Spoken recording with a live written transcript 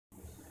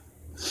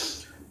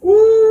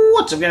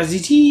What's up, guys?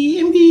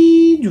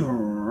 DTMP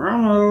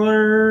drama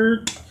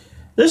alert.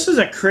 This is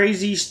a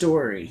crazy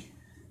story.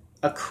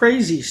 A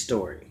crazy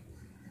story.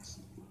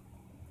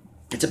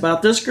 It's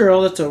about this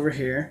girl that's over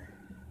here,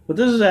 but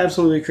this is an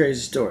absolutely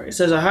crazy story. It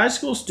says a high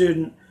school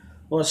student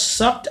was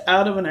sucked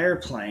out of an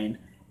airplane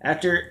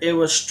after it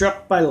was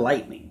struck by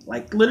lightning.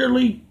 Like,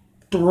 literally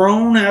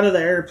thrown out of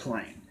the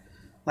airplane.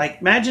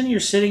 Like, imagine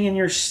you're sitting in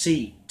your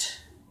seat,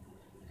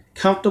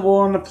 comfortable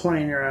on the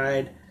plane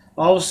ride,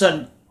 all of a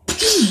sudden,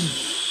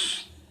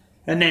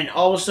 and then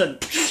all of a sudden,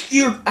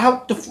 you're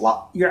out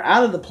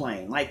of the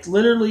plane, like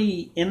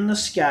literally in the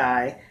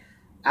sky,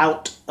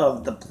 out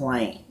of the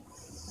plane.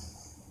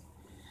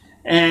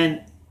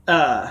 And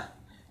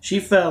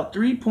she fell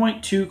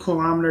 3.2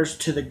 kilometers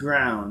to the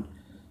ground,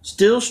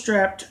 still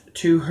strapped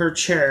to her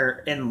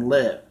chair, and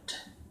lived,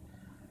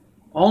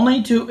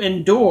 only to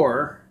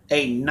endure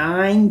a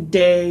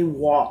 9-day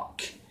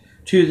walk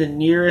to the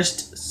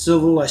nearest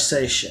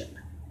civilization.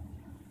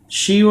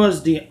 She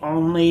was the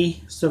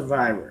only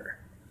survivor.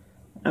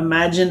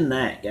 Imagine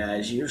that,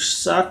 guys. You're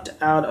sucked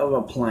out of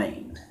a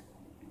plane,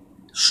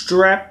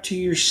 strapped to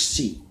your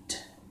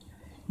seat.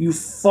 You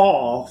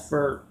fall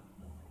for,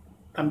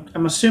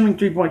 I'm assuming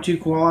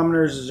 3.2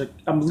 kilometers is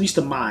at least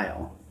a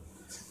mile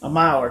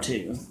or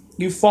two.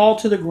 You fall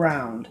to the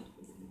ground.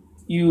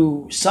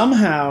 You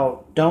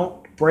somehow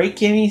don't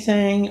break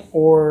anything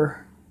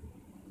or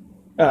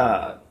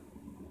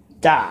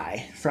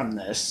die from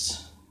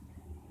this.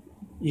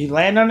 You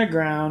land on the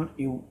ground,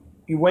 you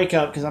wake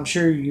up because I'm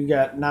sure you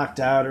got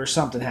knocked out or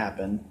something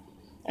happened,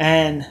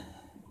 and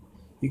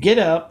you get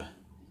up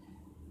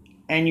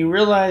and you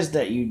realize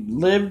that you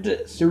lived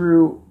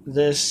through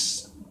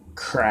this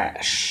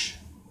crash.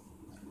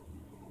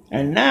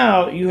 And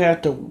now you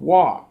have to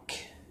walk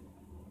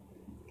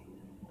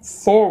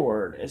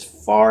forward as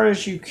far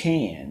as you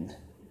can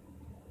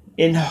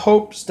in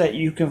hopes that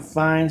you can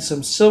find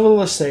some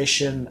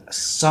civilization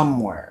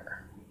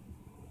somewhere.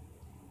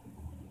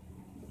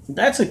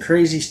 That's a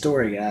crazy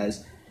story,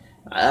 guys.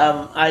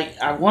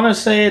 I want to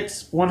say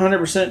it's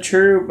 100%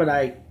 true, but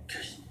I'm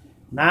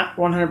not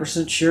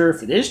 100% sure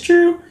if it is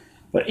true.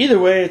 But either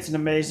way, it's an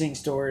amazing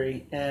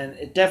story, and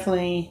it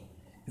definitely,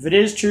 if it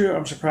is true,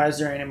 I'm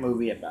surprised there ain't a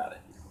movie about it.